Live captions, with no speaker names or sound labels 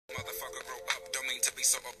be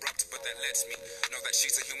so abrupt, but that lets me know that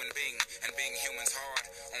she's a human being, and being human's hard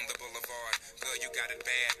on the boulevard. Girl, you got it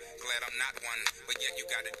bad, glad I'm not one, but yet you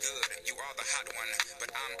got it good. You are the hot one, but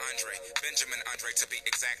I'm Andre, Benjamin Andre to be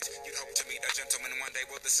exact. You'd hope to meet a gentleman one day,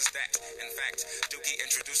 well this is that. In fact, Dookie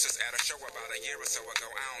introduced us at a show about a year or so ago.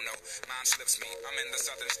 I don't know, mine slips me. I'm in the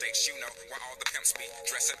southern states, you know, where all the pimps be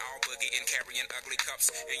dressing all boogie and carrying ugly cups.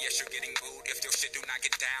 And yes, you're getting booed if your shit do not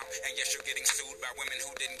get down. And yes, you're getting sued by women who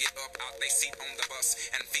didn't get up out they seat on the bus.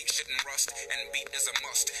 And feet shouldn't rust, and beat is a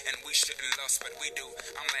must. And we shouldn't lust, but we do.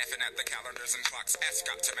 I'm laughing at the calendars and clocks. Ask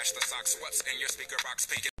Scott to match the socks. What's in your speaker box?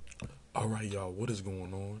 Pink. Alright, y'all, what is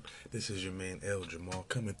going on? This is your man El Jamal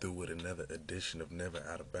coming through with another edition of Never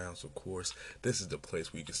Out of Bounds. Of course, this is the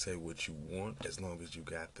place where you can say what you want as long as you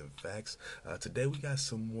got them facts. Today we got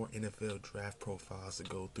some more NFL draft profiles to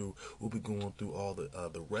go through. We'll be going through all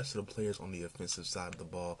the rest of the players on the offensive side of the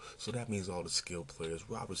ball. So that means all the skill players,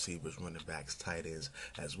 wide receivers, running backs, tight ends,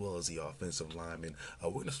 as well as the offensive linemen.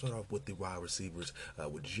 We're going to start off with the wide receivers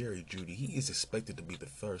with Jerry Jeudy. He is expected to be the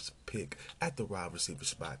first pick at the wide receiver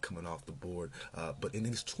spot coming off the board, but in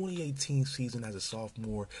his 2018 season as a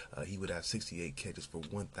sophomore, he would have 68 catches for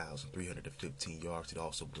 1,315 yards. He'd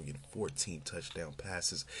also bring in 14 touchdown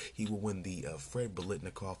passes. He will win the Fred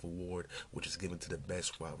Biletnikoff Award, which is given to the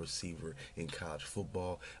best wide receiver in college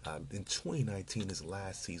football. In 2019, his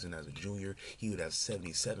last season as a junior, he would have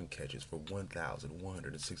 77 catches for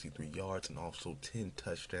 1,163 yards and also 10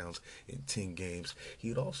 touchdowns in 10 games. He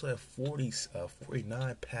would also have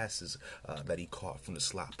 49 passes that he caught from the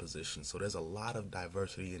slot position. So there's a lot of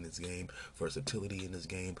diversity in his game, versatility in his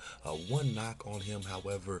game. One knock on him,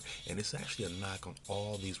 however, and it's actually a knock on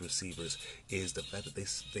all these receivers, is the fact that they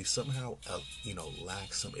somehow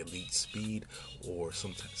lack some elite speed or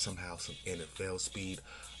somehow some NFL speed.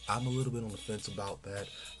 I'm a little bit on the fence about that.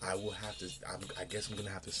 I guess I'm going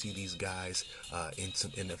to have to see these guys in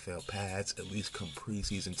some NFL pads, at least come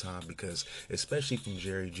preseason time, because especially from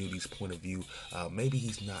Jerry Jeudy's point of view, maybe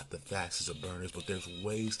he's not the fastest of burners, but there's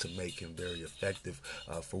ways to make him very effective.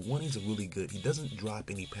 For one, he's he doesn't drop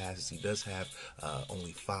any passes. He does have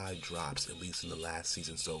only 5 drops, at least in the last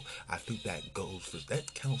season. So I think that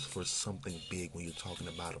counts for something big when you're talking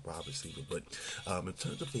about a wide receiver. But in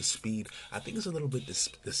terms of his speed, I think it's a little bit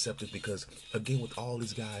deceptive because, again, with all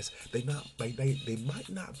these guys, they might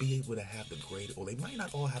not be able to have the great, or they might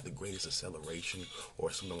not all have the greatest acceleration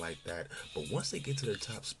or something like that, but once they get to their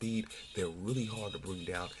top speed, they're really hard to bring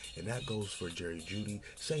down, and that goes for Jerry Jeudy.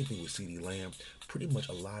 Same thing with CeeDee Lamb. Pretty much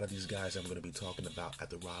a lot of these guys I'm going to be talking about at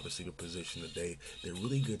the wide receiver position today, they're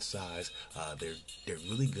really good size, they're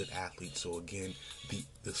really good athletes. So again,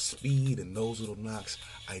 the speed and those little knocks,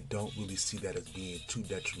 I don't really see that as being too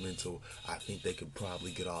detrimental. I think they could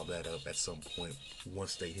probably get all that up at some point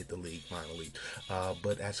once they hit the league finally.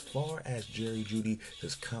 But as far as Jerry Jeudy,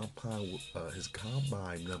 his combine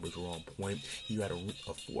numbers were on point. He had a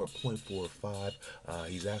 4.45.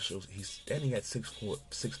 He's standing at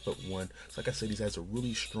 6'1". So like I said, he has a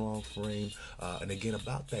really strong frame. And again,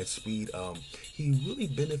 about that speed, he really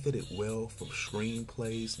benefited well from screen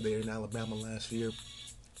plays there in Alabama last year.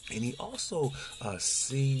 And he also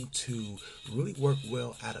seemed to really work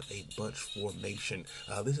well out of a bunch formation.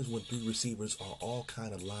 This is when 3 receivers are all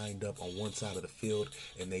kind of lined up on one side of the field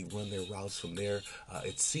and they run their routes from there.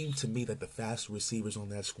 It seemed to me that the fast receivers on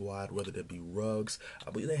that squad, whether it be Ruggs,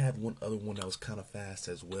 I believe they had one other one that was kind of fast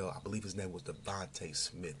as well. I believe his name was Devontae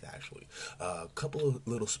Smith, actually. A couple of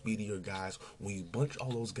little speedier guys. When you bunch all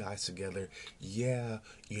those guys together,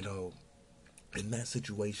 in that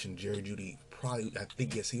situation, Jerry Jeudy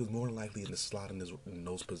he was more than likely in the slot in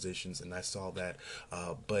those positions, and I saw that.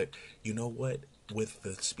 But you know what? With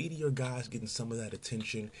the speedier guys getting some of that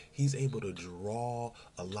attention, he's able to draw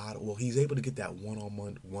he's able to get that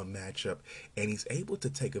one-on-one matchup, and he's able to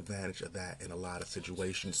take advantage of that in a lot of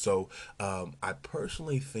situations. So I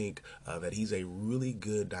personally think that he's a really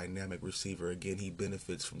good dynamic receiver. Again, he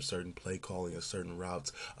benefits from certain play calling and certain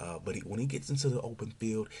routes, but when he gets into the open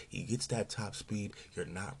field, he gets that top speed. You're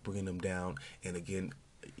not bringing him down, and again,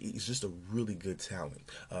 he's just a really good talent.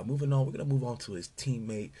 Moving on, we're going to move on to his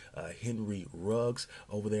teammate, Henry Ruggs,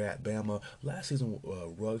 over there at Bama. Last season,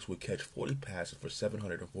 Ruggs would catch 40 passes for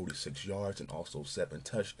 746 yards and also 7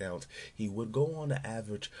 touchdowns. He would go on to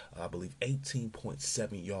average, I believe,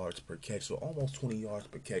 18.7 yards per catch, so almost 20 yards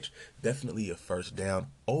per catch. Definitely a first down,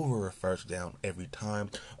 over a first down every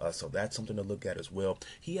time, so that's something to look at as well.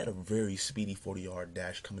 He had a very speedy 40-yard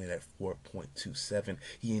dash coming in at 4.27.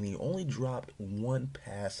 He only dropped one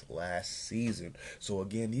pass last season. So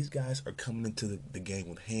again, these guys are coming into the game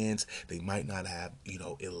with hands. They might not have,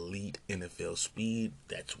 elite NFL speed.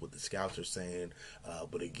 That's what the scouts are saying.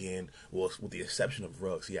 But again, well, with the exception of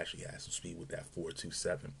Ruggs, he actually has some speed with that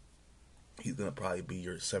 4.27. He's going to probably be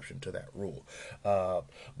your exception to that rule.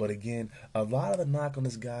 But again, a lot of the knock on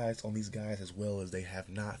these guys as well, is they have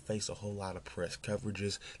not faced a whole lot of press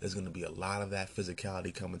coverages. There's going to be a lot of that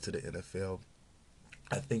physicality coming to the NFL.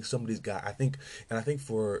 I think some of these guys, I think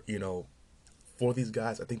for, for these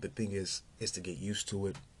guys, I think the thing is to get used to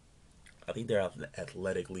it. I think they're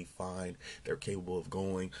athletically fine. They're capable of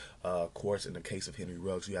going. Of course, in the case of Henry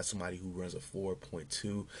Ruggs, you have somebody who runs a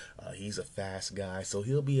 4.2. He's a fast guy, so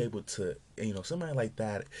he'll be able to, somebody like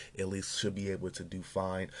that at least should be able to do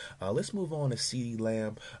fine. Let's move on to CeeDee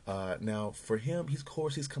Lamb. Now, for him, he's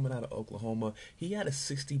coming out of Oklahoma. He had a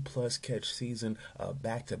 60-plus catch season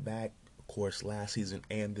back-to-back. Course, last season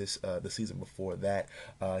and the season before that.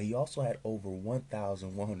 He also had over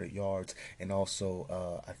 1,100 yards and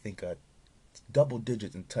also I think double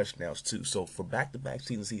digits in touchdowns too. So for back-to-back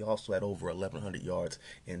seasons, he also had over 1,100 yards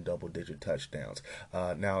in double-digit touchdowns.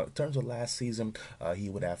 Now, in terms of last season, he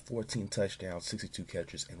would have 14 touchdowns, 62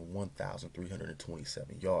 catches, and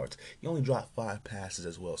 1,327 yards. He only dropped 5 passes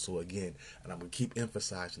as well. So again, and I'm going to keep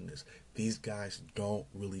emphasizing this, these guys don't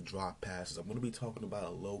really drop passes. I'm going to be talking about a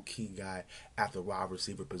low-key guy at the wide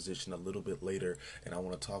receiver position a little bit later, and I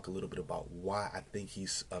want to talk a little bit about why I think he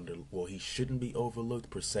shouldn't be overlooked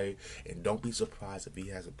per se, and don't be surprised if he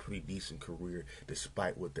has a pretty decent career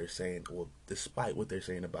despite what they're saying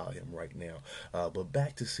about him right now. But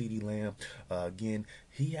back to CeeDee Lamb, again,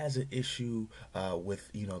 he has an issue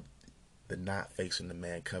with, the not facing the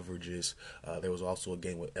man coverages. There was also a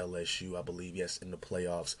game with LSU, I believe, yes, in the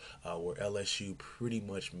playoffs, where LSU pretty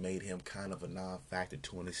much made him kind of a non-factor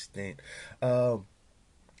to an extent.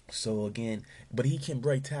 So again, but he can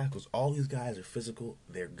break tackles. All these guys are physical.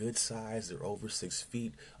 They're good size. They're over 6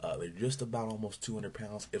 feet. They're just about almost 200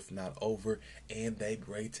 pounds, if not over. And they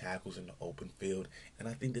break tackles in the open field. And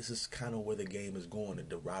I think this is kind of where the game is going. And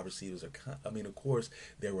the wide receivers are of course,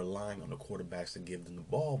 they're relying on the quarterbacks to give them the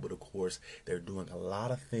ball. But of course, they're doing a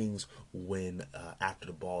lot of things when after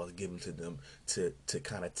the ball is given to them to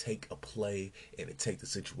kind of take a play and to take the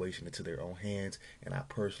situation into their own hands. And I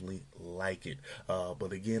personally like it.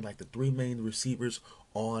 But again, like the 3 main receivers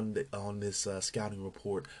on this scouting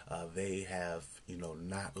report, they have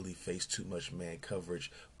not really faced too much man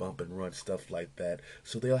coverage, bump and run, stuff like that.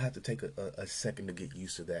 So they'll have to take a second to get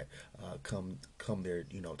used to that come their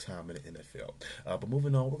time in the NFL. But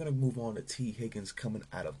moving on, we're going to move on to T. Higgins coming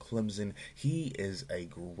out of Clemson. He is a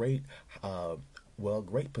great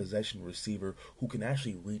great possession receiver who can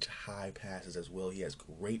actually reach high passes as well. He has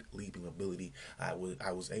great leaping ability. I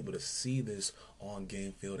was able to see this on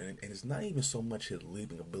game field, and it's not even so much his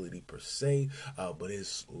leaping ability per se, but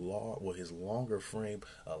his longer frame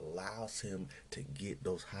allows him to get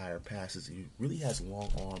those higher passes. He really has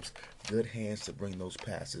long arms, good hands to bring those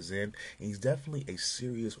passes in, and he's definitely a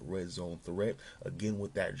serious red zone threat. Again,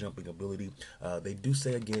 with that jumping ability, they do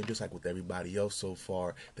say, again, just like with everybody else so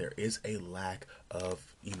far, there is a lack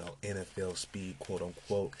of NFL speed, quote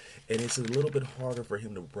unquote, and it's a little bit harder for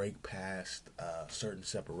him to break past certain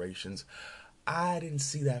separations. I didn't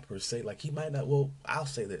see that per se. Like, he might not. Well, I'll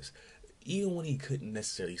say this: even when he couldn't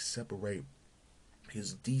necessarily separate,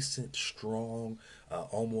 his decent, strong,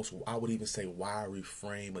 almost, I would even say, wiry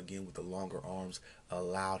frame, again with the longer arms,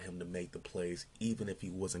 allowed him to make the plays even if he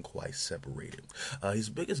wasn't quite separated. His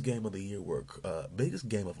biggest game of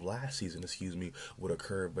last season, would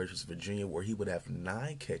occur versus Virginia, where he would have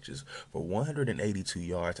 9 catches for 182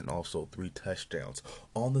 yards and also 3 touchdowns.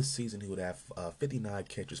 On the season, he would have 59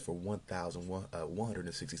 catches for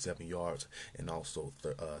 1,167 yards and also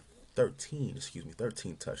 13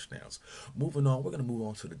 touchdowns. Moving on, we're going to move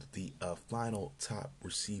on to the final top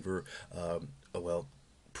receiver,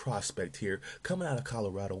 prospect here. Coming out of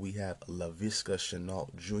Colorado, we have Laviska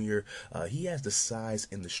Shenault Jr. He has the size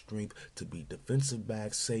and the strength to be defensive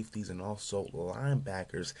backs, safeties, and also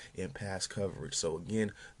linebackers in pass coverage. So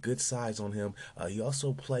again, good size on him. He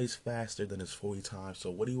also plays faster than his 40 times. So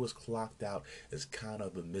what he was clocked out is kind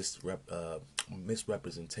of a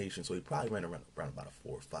misrepresentation. So he probably ran around about a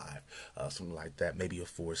 4.5, something like that, maybe a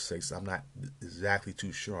 4.6. I'm not exactly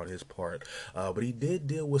too sure on his part. But he did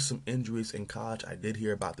deal with some injuries in college. I did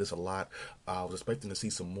hear about this a lot. I was expecting to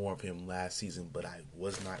see some more of him last season, but I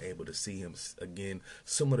was not able to see him again,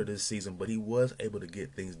 similar to this season. But he was able to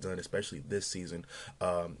get things done, especially this season.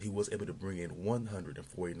 He was able to bring in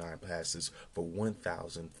 149 passes for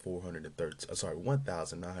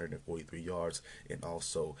 1,943 yards and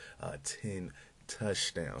also 10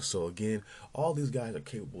 touchdowns. So again, all these guys are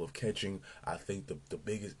capable of catching. I think the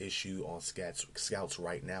biggest issue on scouts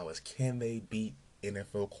right now is, can they beat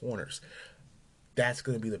NFL corners? That's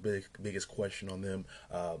going to be the biggest question on them.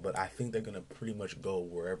 But I think they're going to pretty much go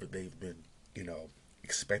wherever they've been,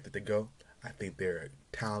 expected to go. I think they're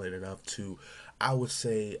talented enough to, I would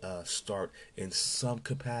say, start in some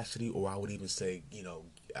capacity, or I would even say,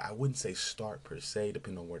 I wouldn't say start per se,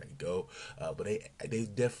 depending on where they go, but they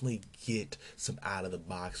definitely get some out of the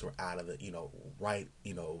box or out of the, right,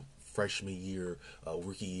 freshman year,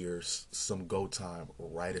 rookie year, some go time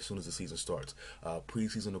right as soon as the season starts.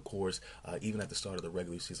 Preseason, of course, even at the start of the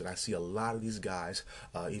regular season, I see a lot of these guys,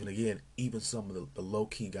 even some of the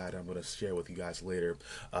low-key guys I'm going to share with you guys later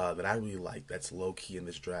that I really like, that's low-key in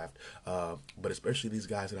this draft. But especially these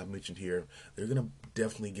guys that I mentioned here, they're going to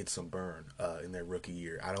definitely get some burn in their rookie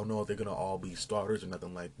year. I don't know if they're going to all be starters or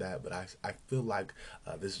nothing like that, but I feel like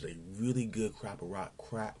this is a really good crop of wide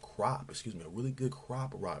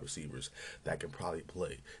receivers that can probably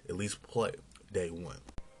at least play day one.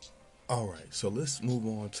 All right, so let's move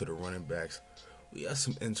on to the running backs. We have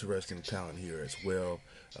some interesting talent here as well.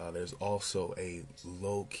 There's also a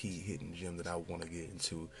low-key hidden gem that I want to get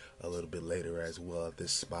into a little bit later as well at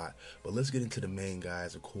this spot. But let's get into the main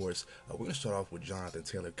guys, of course. We're going to start off with Jonathan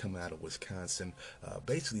Taylor coming out of Wisconsin.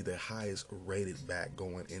 Basically the highest rated back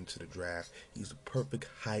going into the draft. He's the perfect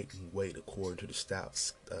height and weight according to the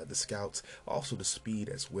scouts. Also the speed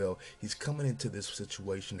as well. He's coming into this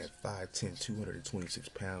situation at 5'10", 226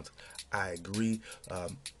 pounds. I agree.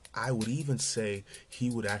 I would even say he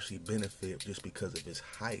would actually benefit just because of his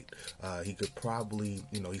height. He could probably,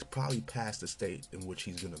 he's probably past the state in which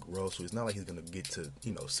he's going to grow, so it's not like he's going to get to,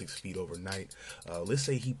 6 feet overnight. Let's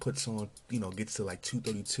say he puts on, gets to like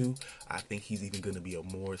 232. I think he's even going to be a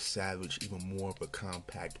more savage, even more of a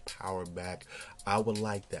compact power back. I would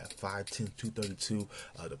like that, 5'10", 232,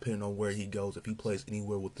 depending on where he goes. If he plays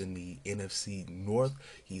anywhere within the NFC North,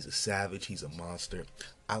 he's a savage, he's a monster.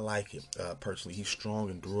 I like him personally. He's strong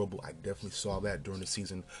and durable. I definitely saw that during the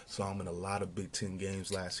season. Saw him in a lot of Big Ten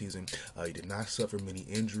games last season. He did not suffer many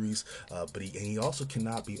injuries, but he also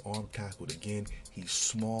cannot be arm tackled. Again, he's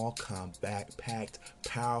small, compact, packed,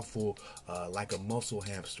 powerful, like a muscle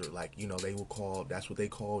hamster. Like, that's what they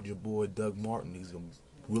called your boy Doug Martin. He's a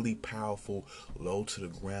really powerful, low to the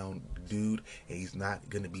ground dude, and he's not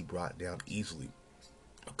going to be brought down easily.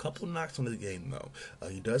 A couple knocks on the game, though.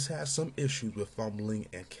 He does have some issues with fumbling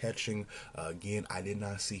and catching. Again, I did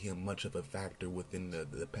not see him much of a factor within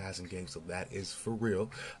the passing game, so that is for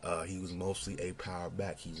real. He was mostly a power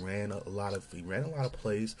back. He ran a lot of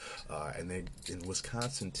plays, and they in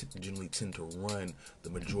Wisconsin generally tend to run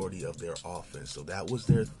the majority of their offense. So that was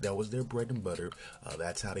their bread and butter.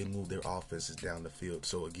 That's how they moved their offenses down the field.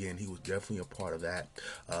 So again, he was definitely a part of that.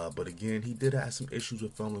 But again, he did have some issues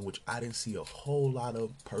with fumbling, which I didn't see a whole lot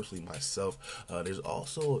of personally myself. There's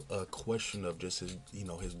also a question of just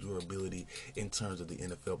his durability in terms of the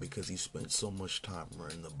NFL, because he spent so much time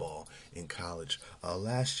running the ball in college.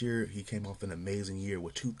 Last year, he came off an amazing year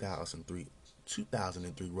with 2,003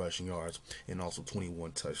 rushing yards and also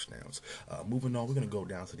 21 touchdowns. Moving on, we're going to go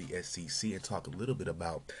down to the SEC and talk a little bit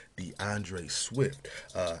about DeAndre Swift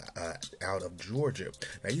out of Georgia.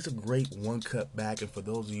 Now, he's a great one-cut back, and for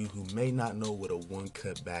those of you who may not know what a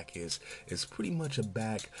one-cut back is, it's pretty much a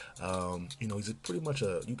back, he's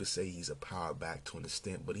you could say he's a power back to an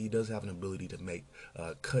extent, but he does have an ability to make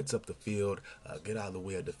cuts up the field, get out of the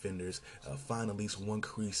way of defenders, find at least one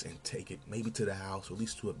crease and take it maybe to the house or at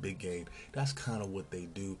least to a big game. That's kind of what they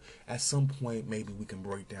do. At some point, maybe we can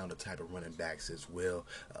break down the type of running backs as well.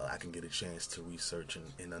 I can get a chance to research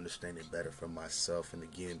and understand it better for myself, and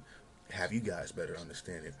again, have you guys better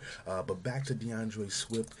understand it. But back to DeAndre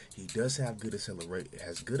Swift, he does have good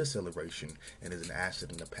acceleration and is an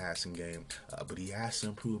asset in the passing game, but he has to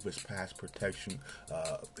improve his pass protection.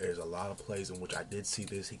 There's a lot of plays in which I did see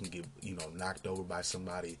this. He can get knocked over by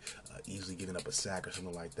somebody, easily giving up a sack or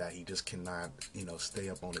something like that. He just cannot stay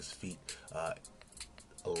up on his feet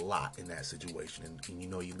a lot in that situation, and you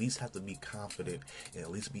at least have to be confident and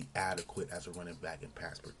at least be adequate as a running back in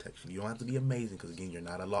pass protection. You don't have to be amazing, because again, you're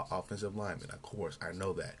not an offensive lineman. Of course, I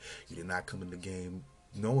know that. You did not come in the game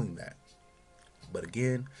knowing that, but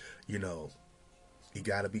again, you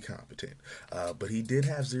got to be competent. But he did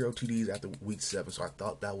have 0 TDs after week 7, so I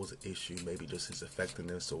thought that was an issue. Maybe just his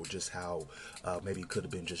effectiveness, or just how maybe it could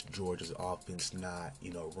have been just Georgia's offense not,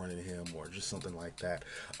 running him, or just something like that.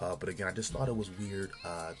 But again, I just thought it was weird.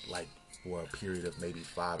 Like for a period of maybe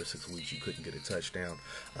 5 or 6 weeks, you couldn't get a touchdown.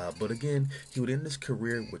 But again, he would end his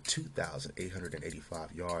career with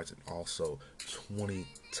 2,885 yards and also 20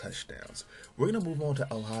 touchdowns. We're going to move on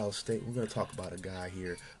to Ohio State. We're going to talk about a guy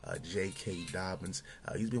here, J.K. Dobbins.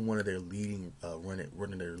 He's been one of their leading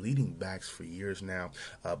running their leading backs for years now,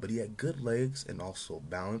 but he had good legs and also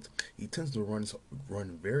balance. He tends to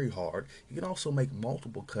run very hard. He can also make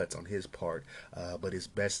multiple cuts on his part, but is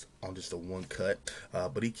best on just a one cut.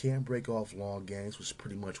 But he can break off long gains, which is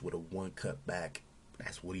pretty much what a one cut back.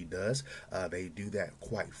 That's what he does. They do that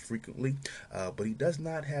quite frequently, but he does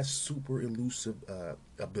not have super elusive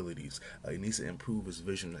abilities. He needs to improve his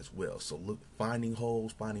vision as well. So finding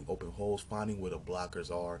holes, finding open holes, finding where the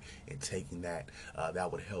blockers are, and taking that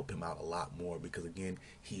would help him out a lot more, because again,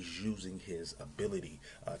 he's using his ability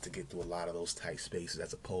to get through a lot of those tight spaces,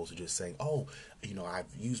 as opposed to just saying, oh,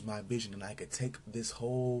 I've used my vision and I could take this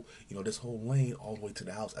whole lane all the way to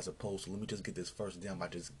the house, as opposed to let me just get this first down by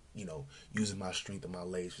just using my strength and my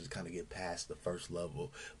legs, just kind of get past the first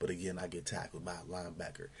level. But again, I get tackled by a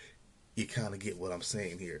linebacker. You kind of get what I'm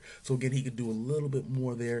saying here. So again, he could do a little bit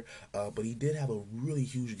more there, but he did have a really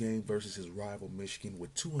huge game versus his rival Michigan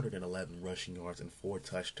with 211 rushing yards and 4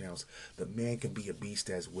 touchdowns. The man can be a beast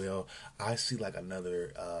as well. I see like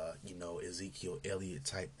another, Ezekiel Elliott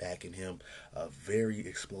type back in him. Very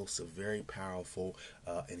explosive, very powerful,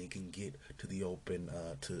 and he can get to the open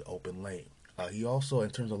lane. He also,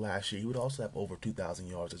 in terms of last year, he would also have over 2,000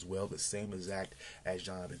 yards as well, the same exact as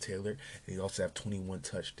Jonathan Taylor, and he also have 21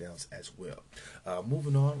 touchdowns as well.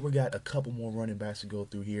 Moving on, we got a couple more running backs to go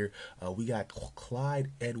through here. We got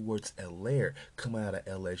Clyde Edwards-Helaire coming out of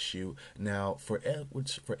LSU. Now, for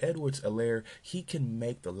Edwards-Helaire, he can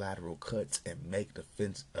make the lateral cuts and make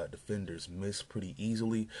defenders miss pretty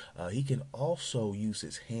easily. He can also use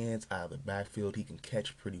his hands out of the backfield. He can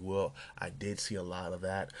catch pretty well. I did see a lot of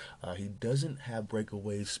that. He doesn't have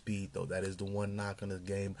breakaway speed, though. That is the one knock on his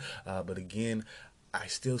game. But again, I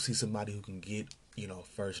still see somebody who can get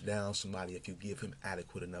first down. Somebody, if you give him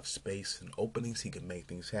adequate enough space and openings, he can make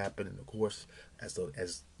things happen. And of course, as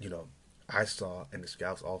I saw, and the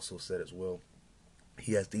scouts also said as well,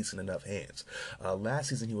 he has decent enough hands. Last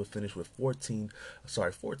season, he would finish with over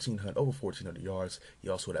 1,400 yards. He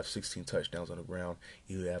also would have 16 touchdowns on the ground.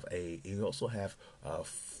 He also have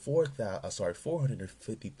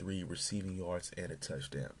 453 receiving yards and a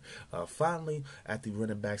touchdown. Finally, at the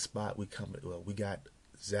running back spot, we got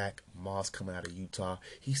Zach Moss coming out of Utah.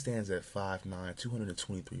 He stands at 5'9",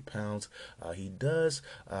 223 pounds. He does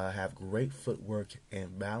have great footwork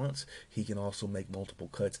and balance. He can also make multiple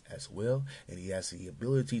cuts as well, and he has the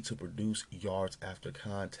ability to produce yards after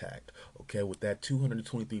contact. Okay, with that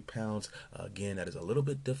 223 pounds, again, that is a little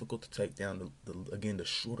bit difficult to take down. The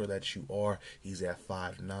shorter that you are, he's at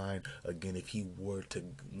 5'9". Again, if he were to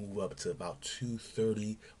move up to about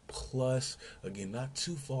 230 plus, again, not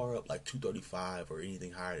too far up like 235 or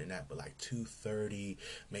anything higher than that, but like 230,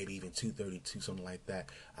 maybe even 232, something like that,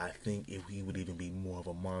 I think if he would even be more of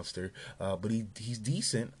a monster. But he's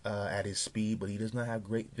decent at his speed, but he does not have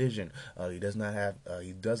great vision. He does lack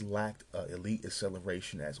elite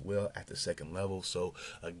acceleration as well at the second level. So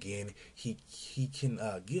again, he can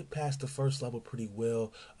get past the first level pretty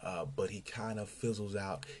well, but he kind of fizzles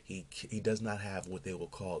out. He does not have what they will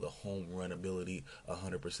call the home run ability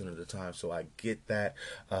 100% of the time. So I get that.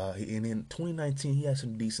 And in 2019, he had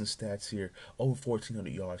some decent stats here: over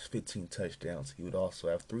 1,400 yards, 15 touchdowns. He would also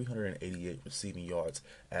have 388 receiving yards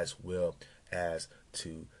as well as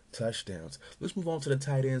 2 touchdowns. Let's move on to the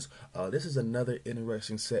tight ends. This is another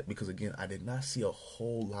interesting set because, again, I did not see a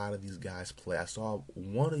whole lot of these guys play. I saw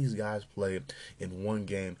one of these guys play in one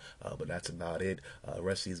game, but that's about it. The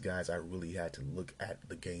rest of these guys, I really had to look at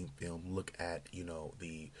the game film, look at,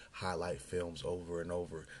 the highlight films over and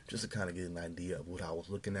over just to kind of get an idea of what I was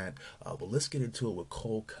looking at. But let's get into it with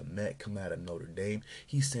Cole Kmet coming out of Notre Dame.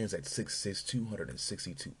 He stands at 6'6",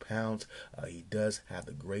 262 pounds. He does have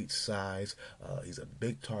the great size. He's a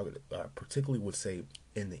big target, particularly would say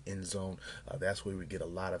in the end zone. That's where we get a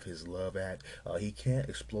lot of his love at. He can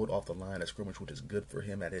explode off the line of scrimmage, which is good for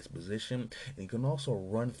him at his position. And he can also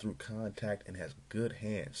run through contact and has good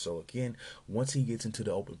hands. So again, once he gets into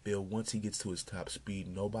the open field, once he gets to his top speed,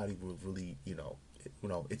 nobody will really,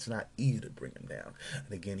 it's not easy to bring him down.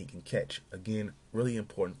 And again, he can catch. Again, really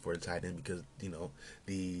important for a tight end because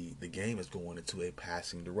the game is going into a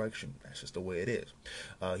passing direction. That's just the way it is.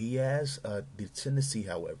 He has the tendency,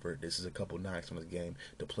 however, this is a couple knocks on his game,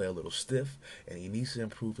 to play a little stiff, and he needs to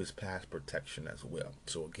improve his pass protection as well.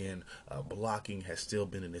 So again, blocking has still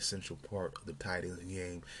been an essential part of the tight end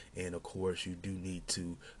game, and of course, you do need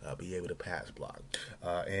to be able to pass block.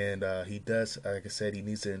 And he does, like I said, he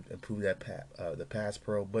needs to improve that the pass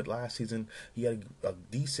pro. But last season, he had a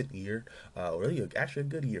decent year, really actually a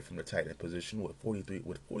good year from the tight end position with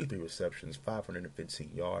 43 receptions,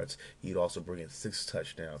 515 yards. He'd also bring in 6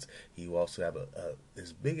 touchdowns. He will also have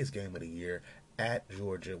his biggest game of the year at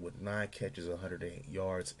Georgia with 9 catches, 108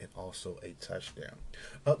 yards, and also a touchdown.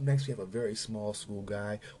 Up next, we have a very small school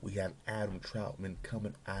guy. We have Adam Troutman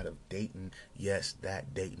coming out of Dayton. Yes,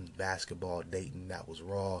 that Dayton basketball, Dayton, that was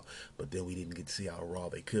raw, but then we didn't get to see how raw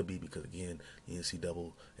they could be because, again, the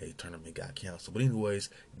NCAA tournament got canceled. But anyways,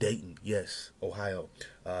 Dayton, yes, Ohio.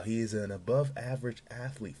 He is an above-average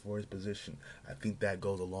athlete for his position. I think that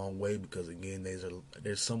goes a long way because, again,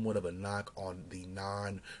 there's somewhat of a knock on the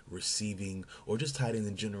non-receiving or just tight ends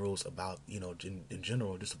in general about, in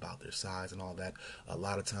general, just about their size and all that. A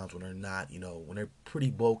lot of times when they're not, when they're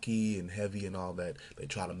pretty bulky and heavy and all that, they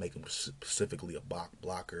try to make them specifically a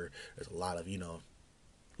blocker. There's a lot of,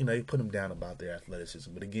 they put him down about their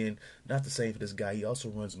athleticism. But again, not the same for this guy. He also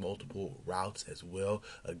runs multiple routes as well.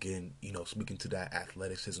 Again, speaking to that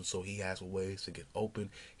athleticism, so he has ways to get open.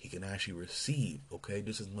 He can actually receive, okay,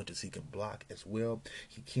 just as much as he can block as well.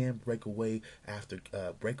 He can break away after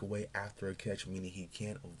a catch, meaning he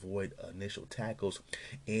can't avoid initial tackles,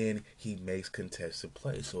 and he makes contested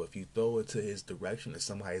plays. So if you throw it to his direction and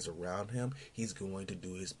somebody is around him, he's going to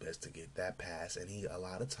do his best to get that pass, and a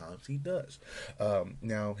lot of times he does.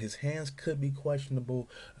 Now, his hands could be questionable.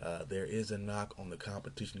 There is a knock on the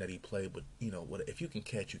competition that he played, but if you can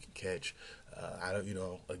catch, you can catch. I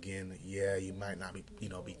don't, again, yeah, you might not be,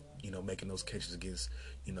 making those catches against,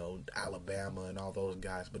 Alabama and all those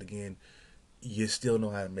guys, but again, you still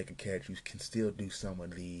know how to make a catch. You can still do some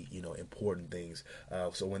of the, important things.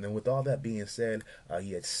 With all that being said,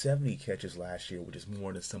 he had 70 catches last year, which is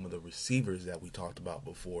more than some of the receivers that we talked about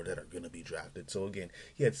before that are going to be drafted. So again,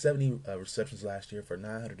 he had 70 receptions last year for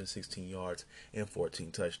 916 yards and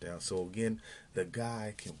 14 touchdowns. So again, the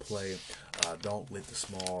guy can play. Don't let the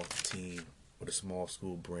small team or the small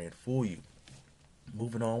school brand fool you.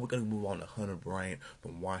 Moving on, we're going to move on to Hunter Bryant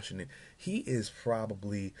from Washington. He is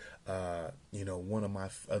probably, one of my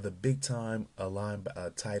the big time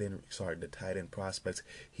tight end prospects.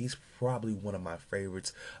 He's probably one of my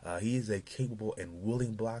favorites. He is a capable and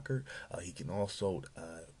willing blocker. He can also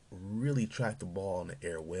really track the ball in the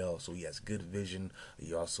air well, so he has good vision.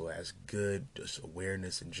 He also has good just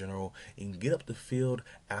awareness in general. He can get up the field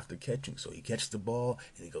after catching, so he catches the ball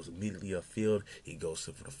and he goes immediately upfield. He goes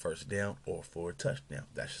for the first down or for a touchdown.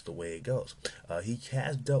 That's just the way it goes. He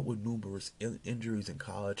has dealt with numerous injuries in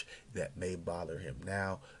college that may bother him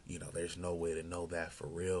now. There's no way to know that for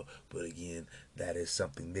real, but again, that is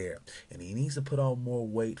something there. And he needs to put on more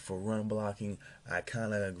weight for run blocking. I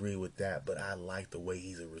kind of agree with that, but I like the way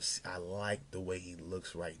I like the way he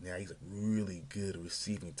looks right now. He's a really good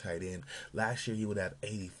receiving tight end. Last year, he would have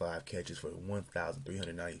 85 catches for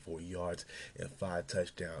 1,394 yards and 5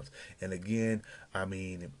 touchdowns. And again, I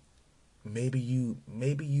mean, maybe you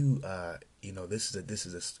this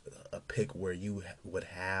is a pick where you would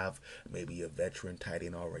have maybe a veteran tight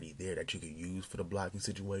end already there that you can use for the blocking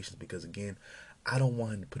situations, because again, I don't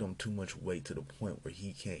want him to put on too much weight to the point where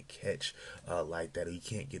he can't catch like that, or he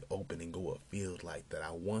can't get open and go upfield like that. I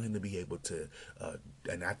want him to be able to,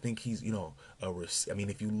 and I think he's,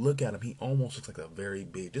 if you look at him, he almost looks like a very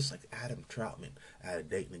big, just like Adam Troutman out of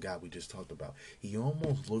Dayton, the guy we just talked about. He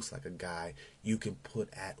almost looks like a guy you can put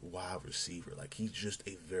at wide receiver. Like, he's just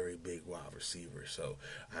a very big wide receiver. So,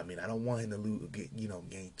 I don't want him to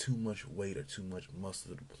gain too much weight or too much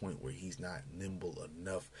muscle to the point where he's not nimble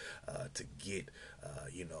enough to get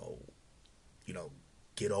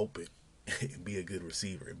get open and be a good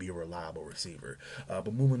receiver and be a reliable receiver.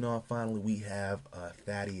 But moving on, finally, we have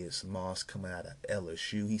Thaddeus Moss coming out of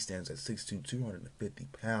LSU. He stands at 6'2", 250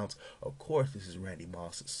 pounds. Of course, this is Randy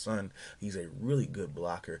Moss's son. He's a really good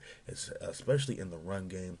blocker, especially in the run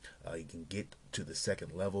game. He can get to the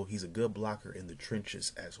second level. He's a good blocker in the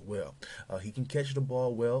trenches as well. He can catch the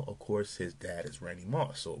ball well. Of course, his dad is Randy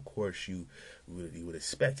Moss, so of course you would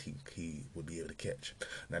expect he would be able to catch.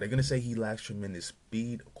 Now, they're going to say he lacks tremendous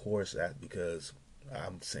speed. Of course, that's because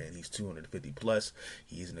I'm saying he's 250 plus.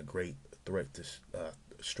 He isn't a great threat to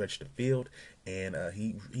stretch the field, and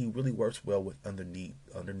he really works well with underneath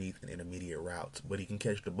and intermediate routes, but he can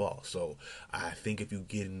catch the ball. So I think if you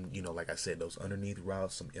get in, like I said, those underneath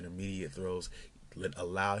routes, some intermediate throws,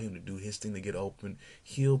 allow him to do his thing to get open,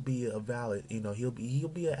 he'll be a valid, he'll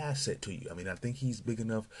be an asset to you. I mean, I think he's big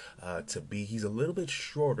enough he's a little bit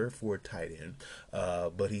shorter for a tight end,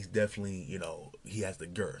 but he's definitely, he has the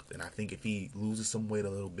girth. And I think if he loses some weight a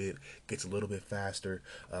little bit, gets a little bit faster,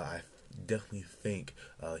 I definitely think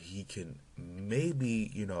he can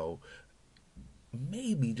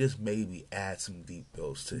just maybe add some deep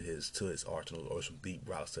throws to his arsenal, or some deep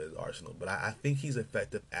routes to his arsenal. But I think he's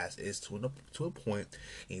effective as is to a point.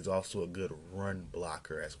 He's also a good run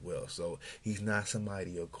blocker as well. So he's not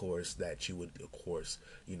somebody, of course, that you would, of course,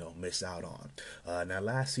 miss out on. Now,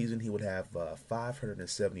 last season he would have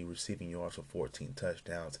 570 receiving yards for 14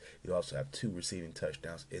 touchdowns. He'd also have 2 receiving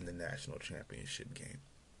touchdowns in the national championship game.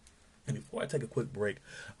 And before I take a quick break,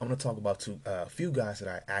 I'm going to talk about a few guys that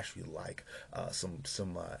I actually like, some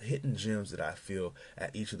hidden gems that I feel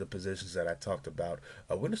at each of the positions that I talked about.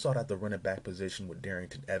 We're going to start at the running back position with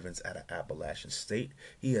Darrington Evans out of Appalachian State.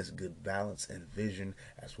 He has good balance and vision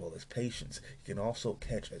as well as patience. He can also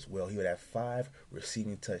catch as well. He would have 5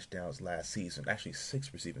 receiving touchdowns last season, actually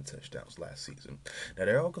 6 receiving touchdowns last season. Now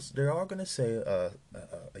they're all going to say,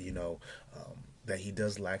 that he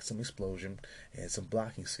does lack some explosion and some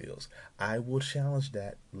blocking skills. I will challenge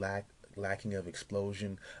that lacking of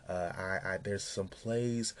explosion. There's some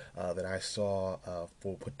plays that I saw.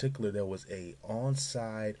 For particular, there was a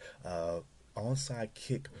onside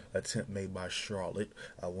kick attempt made by Charlotte,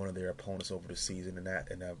 one of their opponents over the season,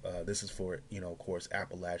 and this is for, of course,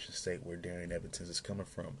 Appalachian State, where Darrington Evans is coming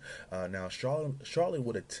from. Now Charlotte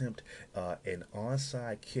would attempt an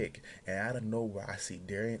onside kick, and out of nowhere I see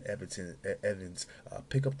Darrington Evans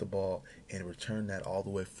pick up the ball and return that all the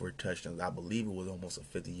way for a touchdown. I believe it was almost a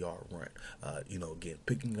 50-yard run. Again,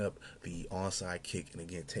 picking up the onside kick and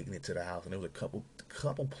again taking it to the house. And there was a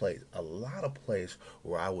couple plays, a lot of plays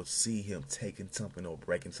where I would see him taking something or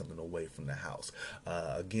breaking something away from the house.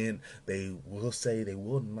 Again, they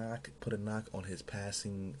will not put a knock on his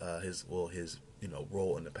passing, his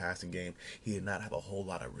role in the passing game. He did not have a whole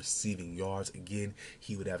lot of receiving yards. Again,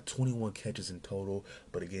 he would have 21 catches in total,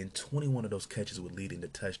 but again, 21 of those catches would lead into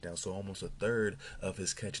touchdowns. So almost a third of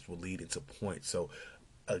his catches would lead into points. So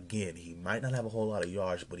again, he might not have a whole lot of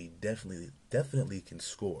yards, but he definitely can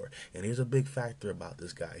score. And here's a big factor about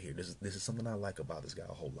this guy here. This is something I like about this guy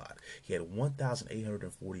a whole lot. He had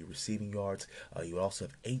 1,840 receiving yards. You also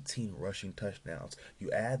have 18 rushing touchdowns. You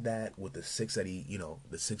add that with the 6 that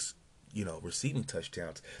receiving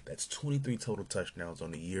touchdowns, that's 23 total touchdowns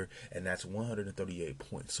on the year, and that's 138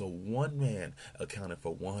 points. So one man accounted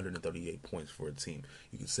for 138 points for a team.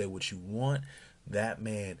 You can say what you want. That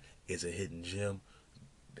man is a hidden gem.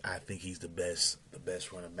 I think he's the best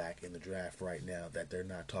running back in the draft right now that they're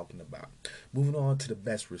not talking about. Moving on to the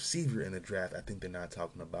best receiver in the draft, I think they're not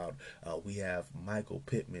talking about. We have Michael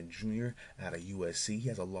Pittman Jr. out of USC. He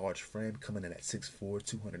has a large frame, coming in at 6'4",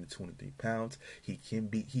 223 pounds. He can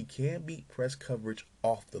beat press coverage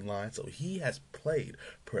off the line, so he has played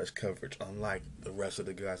press coverage, unlike the rest of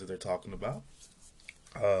the guys that they're talking about.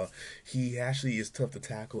 He actually is tough to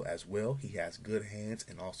tackle as well. He has good hands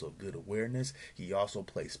and also good awareness. He also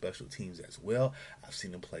plays special teams as well. I've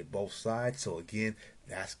seen him play both sides. So again,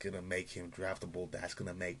 that's going to make him draftable. That's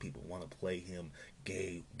going to make people want to play him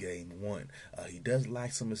game one. He does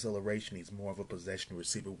lack some acceleration. He's more of a possession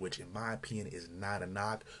receiver, which in my opinion is not a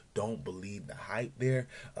knock. Don't believe the hype there.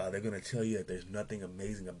 They're going to tell you that there's nothing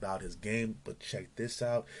amazing about his game, but check this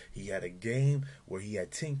out. He had a game where he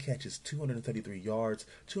had 10 catches, 233 yards,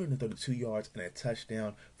 232 yards, and a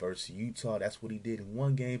touchdown versus Utah. That's what he did in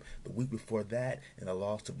one game. The week before that, in a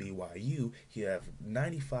loss to BYU, he had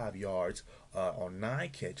 95 yards on 9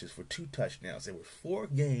 catches for 2 touchdowns. There were 4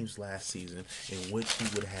 games last season in which he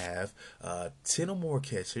would have 10 or more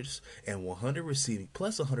catches and 100 receiving,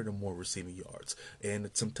 plus 100 or more receiving yards, and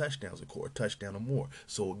some touchdowns, of course, touchdown or more.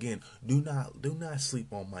 So again, do not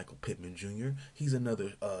sleep on Michael Pittman Jr. He's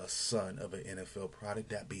another son of an NFL product,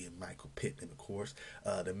 that being Michael Pittman, of course.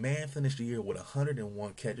 The man finished the year with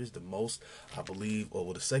 101 catches, the most, I believe,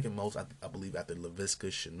 or the second most, I believe, after Laviska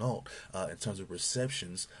Shenault, in terms of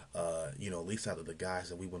receptions, at least out of the guys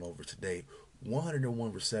that we went over today.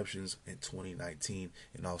 101 receptions in 2019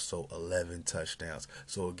 and also 11 touchdowns.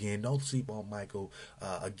 So again, don't sleep on Michael.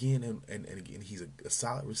 Again, and again, he's a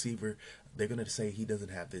solid receiver. They're going to say he doesn't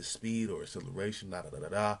have this speed or acceleration,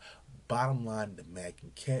 Bottom line, the man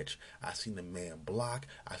can catch. I've seen the man block.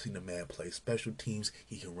 I've seen the man play special teams.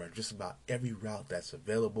 He can run just about every route that's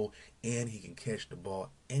available, and he can catch the ball,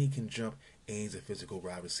 and he can jump, and he's a physical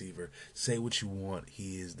wide receiver. Say what you want,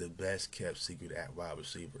 he is the best kept secret at wide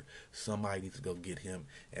receiver. Somebody needs to go get him.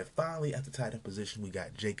 And finally, at the tight end position, we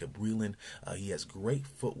got Jacob Breeland. He has great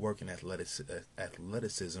footwork and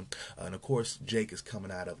athleticism. And of course, Jacob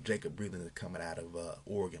Breeland is coming out of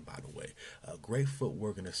Oregon, by the way. Great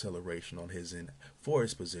footwork and acceleration on his end for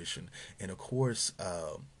his position. And of course,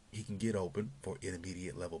 he can get open for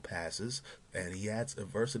intermediate level passes, and he adds a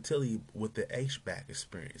versatility with the H-back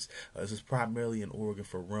experience. This is primarily in Oregon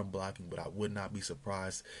for run blocking, but I would not be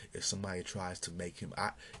surprised if somebody tries to make him.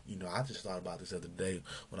 I just thought about this the other day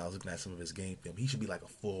when I was looking at some of his game film. He should be like a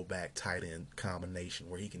fullback tight end combination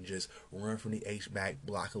where he can just run from the H-back,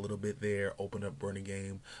 block a little bit there, open up the running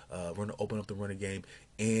game,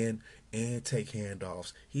 and take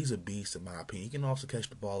handoffs. He's a beast in my opinion. He can also catch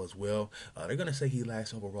the ball as well. They're gonna say he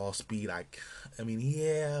lacks overall speed.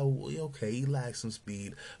 Okay, he lacks some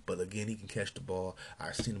speed, but again, he can catch the ball.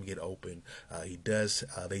 I've seen him get open. He does.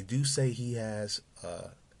 They do say he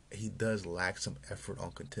does lack some effort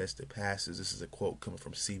on contested passes. This is a quote coming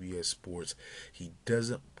from CBS Sports. He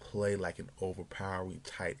doesn't play like an overpowering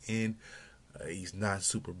tight end. He's not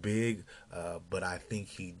super big, but I think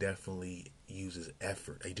he definitely uses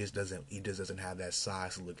effort. He just doesn't have that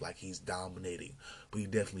size to look like he's dominating. But he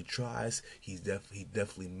definitely tries. He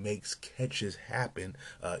definitely makes catches happen,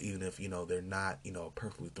 even if they're not a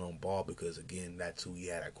perfectly thrown ball. Because again, that's who he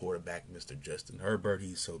had at quarterback, Mr. Justin Herbert.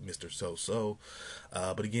 He's Mr. So-so.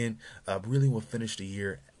 But again, really will finish the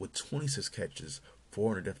year with 26 catches,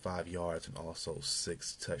 405 yards, and also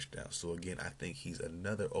 6 touchdowns. So again, I think he's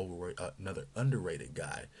another underrated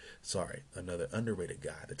guy. Another underrated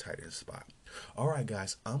guy at the tight end spot. All right,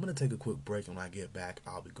 guys, I'm gonna take a quick break, and when I get back,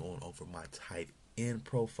 I'll be going over my tight end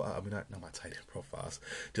profile. Not my tight end profiles.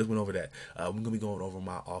 Just went over that. I'm gonna be going over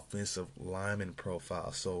my offensive lineman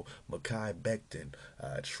profile. So Mekhi Becton,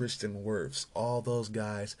 Tristan Wirfs, all those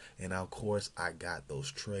guys, and of course, I got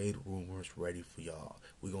those trade rumors ready for y'all.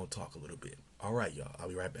 We're gonna talk a little bit. All right, y'all. I'll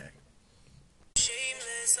be right back.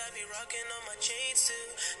 Shameless, I be rocking on my chains too.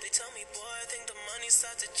 They tell me, boy, I think the money's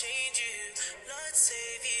start to change you. Lord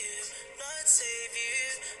save you, Lord save you.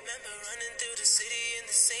 Remember running through the city in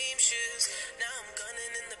the same shoes. Now I'm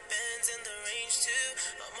gunning in the Benz and the range too.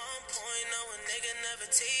 I'm on point, no a nigga never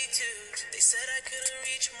take two. They said I couldn't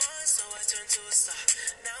reach Mars, so I turned to a star.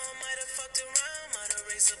 Now I might have fucked around, might have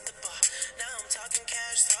raised up the bar. Now I'm talking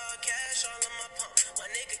cash, talk cash, all in my palm. My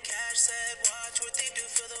nigga Cash said, watch what they do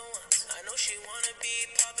for the ones. I know she wanna be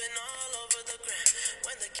popping all over the gram.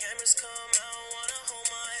 When the cameras come out, wanna hold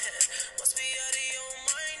my hand. Must be out of your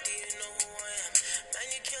mind, do you know who I am? Man,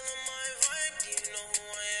 you're killing my vibe, do you know who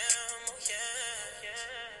I am? Oh yeah.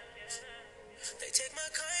 They take my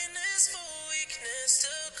kindness for weakness,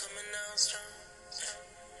 still coming out strong.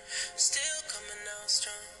 Still coming out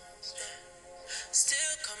strong.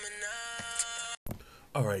 Still coming out.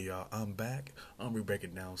 All right, y'all, I'm back. I'm going to be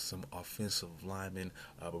breaking down some offensive linemen.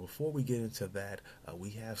 But before we get into that, we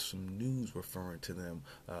have some news referring to them.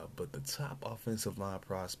 But the top offensive line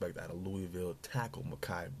prospect out of Louisville, tackle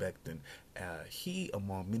Mekhi Becton, he,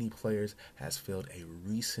 among many players, has failed a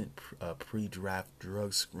recent pre-draft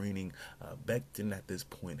drug screening. Becton, at this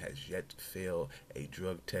point, has yet to fail a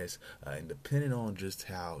drug test. And depending on just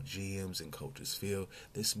how GMs and coaches feel,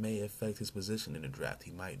 this may affect his position in the draft.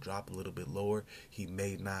 He might drop a little bit lower. He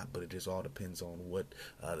may not, but it just all depends on what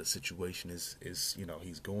the situation is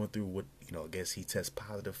he's going through, what I guess he tests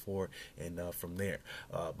positive for, and from there.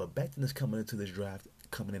 But Becton is coming into this draft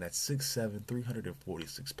coming in at 6'7",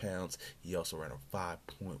 346 pounds. He also ran a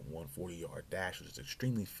 5.140 yard dash, which is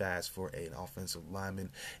extremely fast for an offensive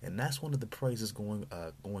lineman, and that's one of the praises going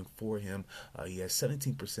for him. He has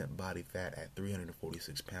 17% body fat at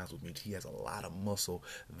 346 pounds, which means he has a lot of muscle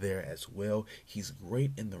there as well. He's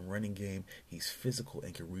great in the running game. He's physical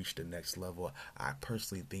and can reach the next level. I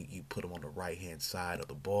personally think you put him on the right-hand side of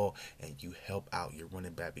the ball and you help out your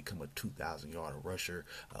running back become a 2,000-yard rusher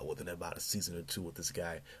within about a season or two with this guy.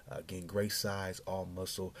 Again, great size, all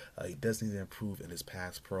muscle. He does need to improve in his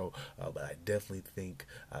pass pro, but I definitely think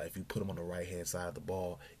if you put him on the right-hand side of the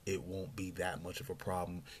ball, it won't be that much of a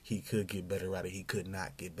problem. He could get better at it. He could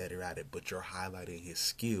not get better at it, but you're highlighting his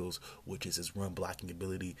skills, which is his run blocking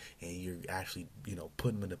ability, and you're actually,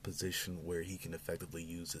 putting him in a position where he can effectively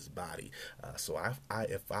use his body. So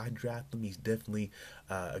if I draft him, he's definitely,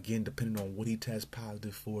 again, depending on what he tests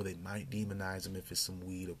positive for, they might demonize him if it's some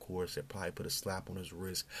weed, of course. They'll probably put a slap on his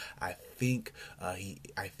wrist. I think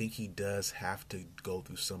he does have to go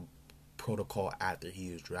through some protocol after he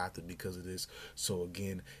is drafted because of this. So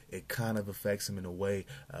again, it kind of affects him in a way.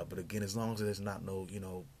 But again, as long as there's not no,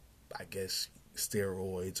 I guess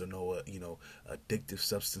steroids or no addictive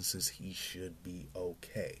substances, he should be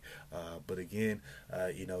okay. But again,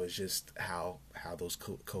 it's just how those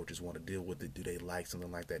coaches want to deal with it. Do they like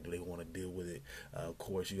something like that? Do they want to deal with it? Of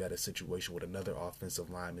course, you had a situation with another offensive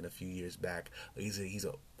lineman a few years back. He's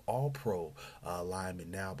a all-pro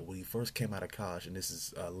lineman now, but when he first came out of college, and this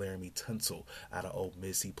is Laramie Tunsil out of Ole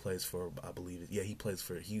Miss, he plays for, I believe, he plays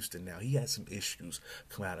for Houston now. He had some issues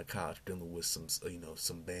coming out of college dealing with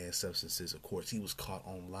some banned substances. Of course, he was caught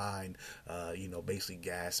online, basically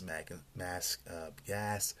gas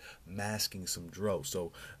masking some drugs.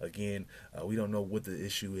 So again, we don't know what the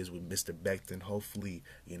issue is with Mr. Becton. Hopefully,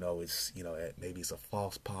 it's maybe it's a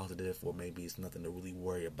false positive, or maybe it's nothing to really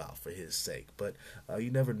worry about for his sake. But you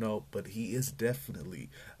never know. But he is definitely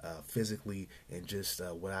physically, and just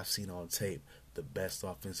what I've seen on tape, the best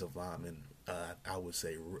offensive lineman I would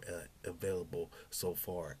say available so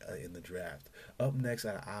far in the draft. Up next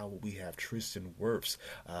out of Iowa, we have Tristan Wirfs.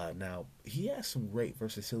 Now, he has some great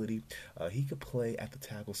versatility. He could play at the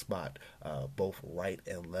tackle spot, both right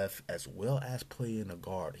and left, as well as play in a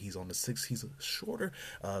guard. He's on the 6. He's shorter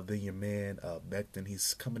than your man Becton.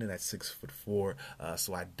 He's coming in at 6'4",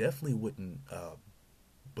 so I definitely wouldn't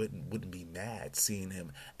be mad seeing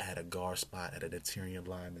him at a guard spot, at an interior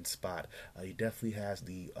lineman spot. He definitely has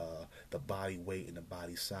the body weight and the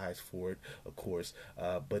body size for it, of course.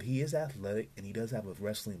 But he is athletic, and he does have a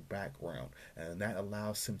wrestling background, and that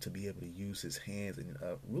allows him to be able to use his hands and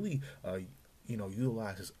really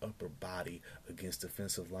utilize his upper body against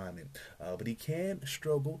defensive linemen. But he can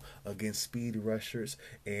struggle against speed rushers,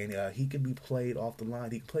 and he can be played off the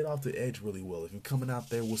line. He can play off the edge really well. If you're coming out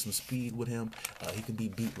there with some speed with him, he can be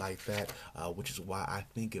beat like that, which is why I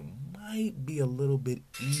think it might be a little bit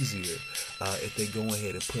easier if they go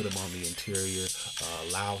ahead and put him on the interior,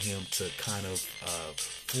 allow him to kind of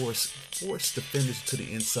force defenders to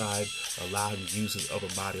the inside, allow him to use his upper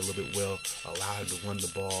body a little bit well, allow him to run the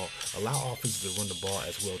ball, allow offenses to run the ball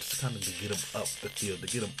as well, just to kind of to get him up the field, to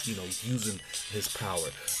get him, using his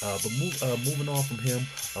power. But moving on from him,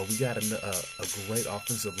 we got a great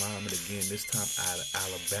offensive lineman again, this time out of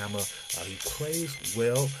Alabama. He plays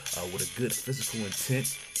well with a good physical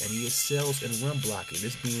intent, and he excels in run blocking,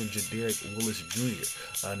 this being Jadarick Willis Jr.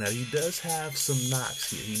 Now, he does have some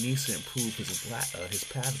knocks here. He needs to improve his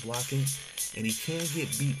pass blocking, and he can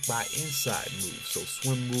get beat by inside moves. So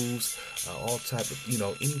swim moves, all type of,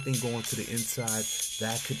 anything going to the inside,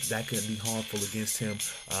 that could be harmful against him.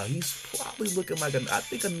 He's probably looking like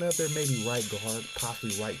another maybe right guard,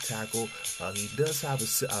 possibly right tackle. He does have a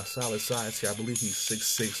solid size here. I believe he's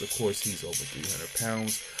 6'6". Of course, he's over 300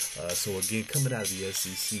 pounds. So again, coming out of the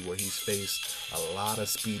SEC, where he's faced a lot of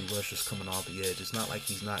speed rushers coming off the edge, it's not like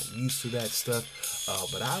he's not used to that stuff.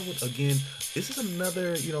 But I would, again, this is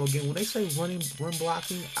another, again, when they say run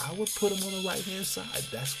blocking, I would put him on the right hand side.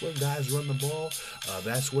 That's where guys run the ball.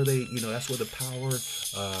 That's where that's where the power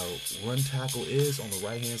run tackle is, on the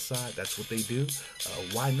right hand side. That's what they do.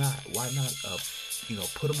 Why not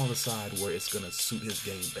put him on the side where it's going to suit his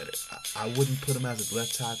game better. I wouldn't put him as a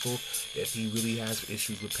left tackle if he really has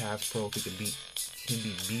issues with pass pro. If he can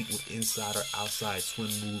be beat with inside or outside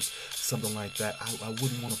swim moves, something like that. I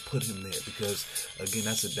wouldn't want to put him there, because again,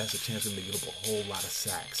 that's a chance for him to give up a whole lot of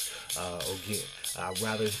sacks. Again, I'd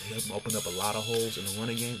rather him open up a lot of holes in the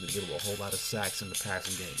running game than give up a whole lot of sacks in the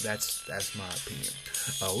passing game. That's my opinion.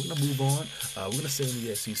 We're gonna move on. We're gonna stay in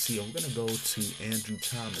the SEC, and we're gonna go to Andrew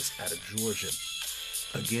Thomas out of Georgia.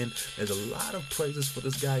 Again, there's a lot of praises for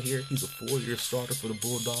this guy here. He's a 4-year starter for the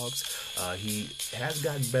Bulldogs. He has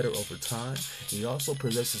gotten better over time. He also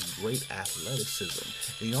possesses great athleticism.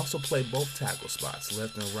 And he also played both tackle spots,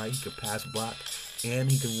 left and right. He can pass block,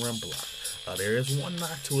 and he can run block. There is one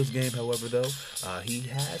knock to his game, however, though. He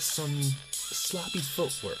has some sloppy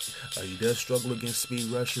footwork. He does struggle against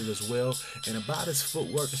speed rushers as well. And about his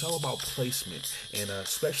footwork, it's all about placement. And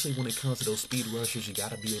especially when it comes to those speed rushers, you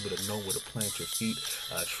got to be able to know where to plant your feet.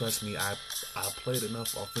 Trust me, I played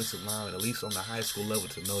enough offensive line, at least on the high school level,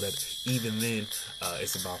 to know that even then,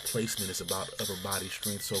 it's about placement. It's about upper body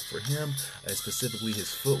strength. So for him, and specifically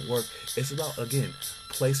his footwork, it's about, again,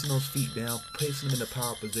 placing those feet down, placing them in the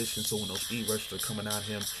power position, so when those speed rushers are coming at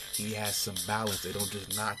him, he has some balance. They don't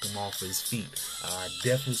just knock him off his feet. I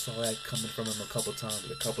definitely saw that coming from him a couple times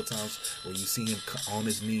where you see him on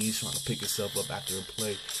his knees trying to pick himself up after a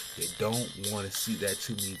play. You don't want to see that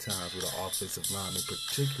too many times with an offensive lineman,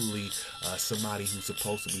 particularly somebody who's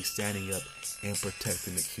supposed to be standing up and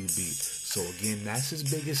protecting the QB. So again, that's his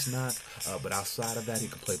biggest knock. But outside of that, he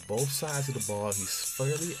can play both sides of the ball. He's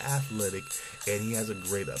fairly athletic, and he has a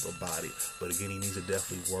great upper body. But again, he needs to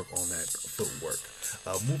definitely work on that footwork.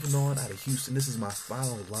 Moving on out of Houston, this is my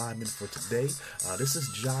final lineman for today. This is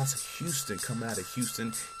Josh Houston coming out of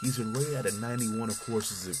Houston. He's been rated at a 91, of course.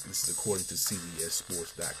 This is according to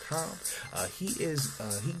CBSSports.com. He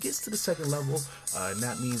gets to the second level, and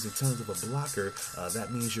that means in terms of a blocker,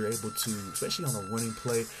 that means you're able to, especially on a running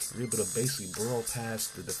play, you're able to basically burrow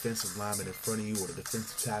past the defensive lineman in front of you or the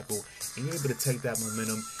defensive tackle, and you're able to take that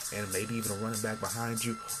momentum and maybe even a running back behind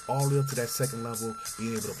you all the way up to that second level,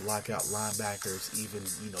 being able to block out linebackers, even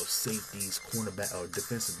safeties, cornerback or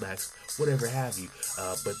defensive backs, whatever have you.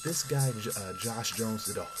 But this guy, Josh Jones,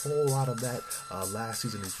 did a whole lot of that last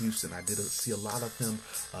season in Houston. I did see a lot of him,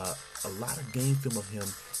 a lot of game film of him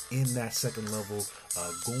in that second level,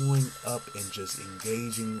 going up and just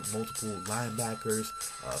engaging multiple linebackers,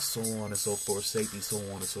 so on and so forth, safety, so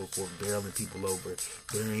on and so forth, barreling people over,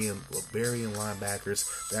 burying linebackers.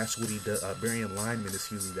 That's what he does. Burying linemen,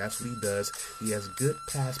 that's what he does. He has good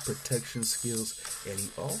pass protection skills, and he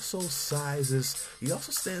also stands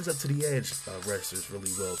up to the edge wrestlers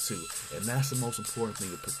really well too. And that's the most important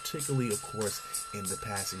thing, particularly, of course, in the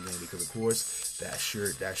passing game, because of course that's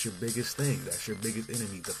your biggest thing. That's your biggest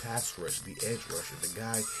enemy, the pass rush, the edge rusher. The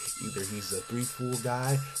guy, either he's a 3-4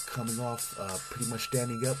 guy coming off pretty much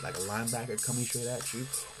standing up like a linebacker coming straight at you,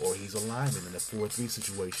 or he's a lineman in a 4-3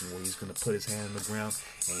 situation where he's going to put his hand on the ground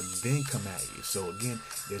and then come at you. So again,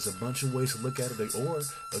 there's a bunch of ways to look at it. Or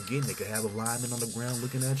again, they could have a lineman on the ground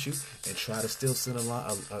looking at you and try to still send a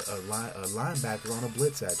linebacker on a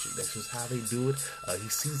blitz at you. That's just how they do it. He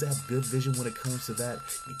seems to have good vision when it comes to that.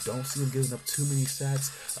 You don't see him giving up too many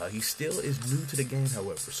sacks. He still is new to the game,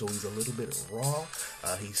 however, so he's a little bit raw.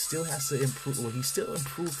 He still has to improve. Well, he still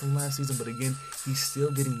improved from last season, but again, he's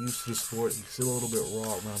still getting used to the sport. He's still a little bit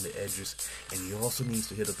raw around the edges, and he also needs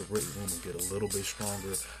to hit up the weight room and get a little bit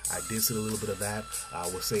stronger. I did see a little bit of that, I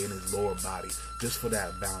would say, in his lower body, just for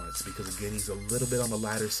that balance, because again, he's a little bit on the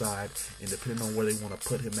lighter side, and depending on where they want to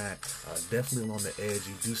put him at, definitely along the edge,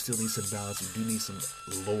 you do still need some balance. You do need some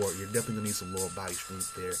you're definitely going to need some lower body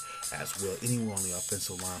strength there as well, anywhere on the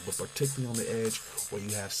offensive line, but particularly on the edge, where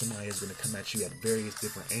you have somebody who's going to come at you at various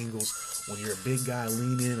different angles. When you're a big guy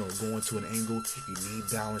leaning or going to an angle, you need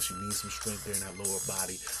balance, you need some strength there in that lower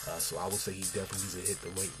body. So I would say he definitely needs to hit the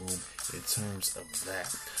weight room in terms of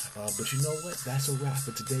that. But you know what? That's a wrap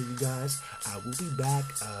for today, you guys. I will be back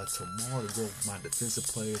tomorrow to go over my defensive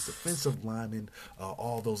players, defensive linemen,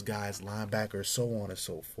 all those guys, linebackers, so on and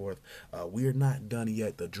so forth. We are not done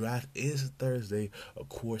yet. The draft is Thursday. Of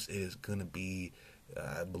course, it is going to be,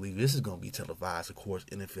 I believe this is going to be televised, of course,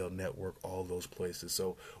 NFL Network, all those places.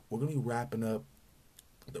 So we're going to be wrapping up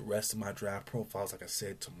the rest of my draft profiles, like I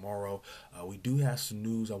said, tomorrow. We do have some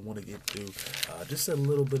news I want to get through. Just a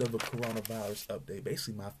little bit of a coronavirus update.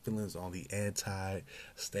 Basically, my feelings on the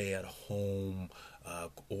anti-stay-at-home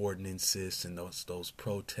ordinances and those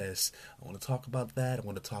protests. I want to talk about that. I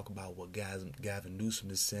want to talk about what Gavin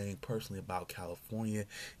Newsom is saying personally about California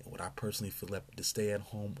and what I personally feel like the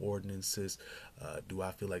stay-at-home ordinances. Do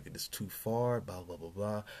I feel like it is too far? Blah, blah, blah,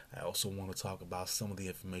 blah. I also want to talk about some of the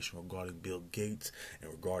information regarding Bill Gates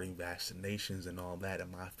and regarding vaccinations and all that,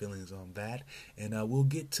 and my feelings on that. And we'll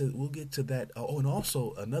get to that. Oh, and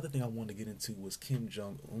also another thing I wanted to get into was Kim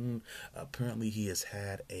Jong-un. Apparently, he has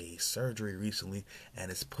had a surgery recently,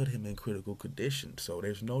 and it's put him in critical condition. So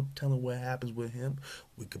there's no telling what happens with him.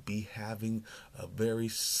 We could be having a very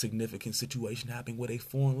significant situation happening with a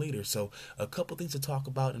foreign leader. So a couple things to talk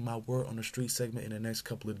about in my Word on the Street segment in the next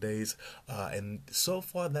couple of days. And so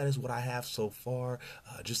far, that is what I have so far.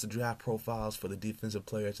 Just the draft profiles for the defensive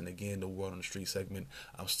players, and again, the Word on the Street segment.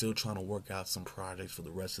 I'm still trying to work out some projects for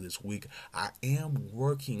the rest of this week. I am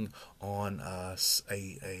working on a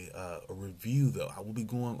review, though. I will be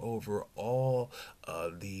going over all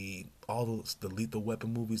the Lethal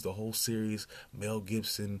Weapon movies, the whole series, Mel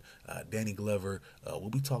Gibson, Danny Glover. We'll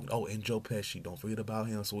be talking, and Joe Pesci, don't forget about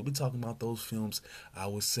him. So we'll be talking about those films, I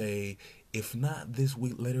would say, if not this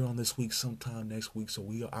week, later on this week, sometime next week. So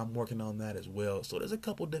I'm working on that as well. So there's a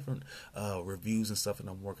couple different reviews and stuff that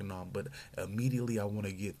I'm working on. But immediately I want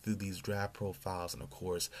to get through these draft profiles. And of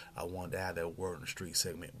course, I want to add that Word on the Street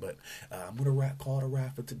segment. But I'm going to call it a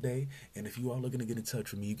wrap for today. And if you are looking to get in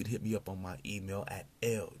touch with me, you can hit me up on my email at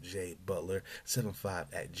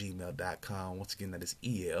ljbutler75@gmail.com. Once again, that is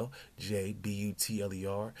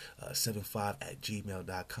ELJBUTLER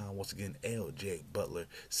 75@gmail.com. Once again,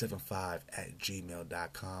 LJButler75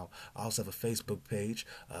 eljamal5@gmail.com. I also have a Facebook page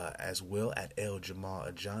as well at El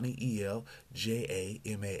Jamal Adjani,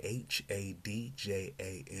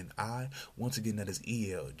 ELJAMAHADJANI. Once again, that is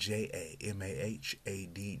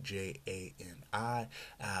ELJAMAHADJANI. I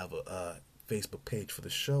have a Facebook page for the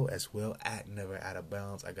show as well at Never Out of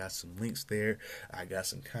Bounds. I got some links there. I got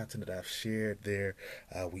some content that I've shared there.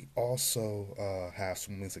 We also have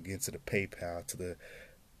some links again to the PayPal, to the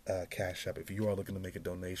Cash App if you are looking to make a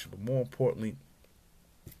donation. But more importantly,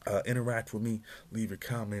 interact with me. Leave your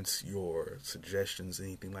comments, your suggestions,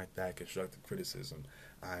 anything like that, constructive criticism.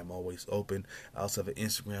 I am always open. I also have an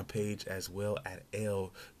Instagram page as well at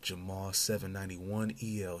eljamal791,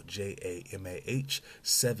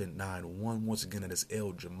 ELJAMAH791. Once again, that is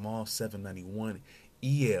eljamal791,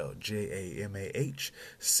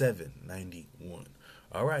 ELJAMAH791.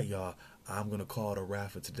 All right, y'all. I'm going to call it a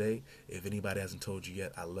wrap for today. If anybody hasn't told you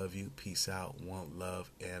yet, I love you. Peace out. One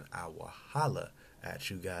love. And I will holla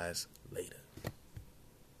at you guys later.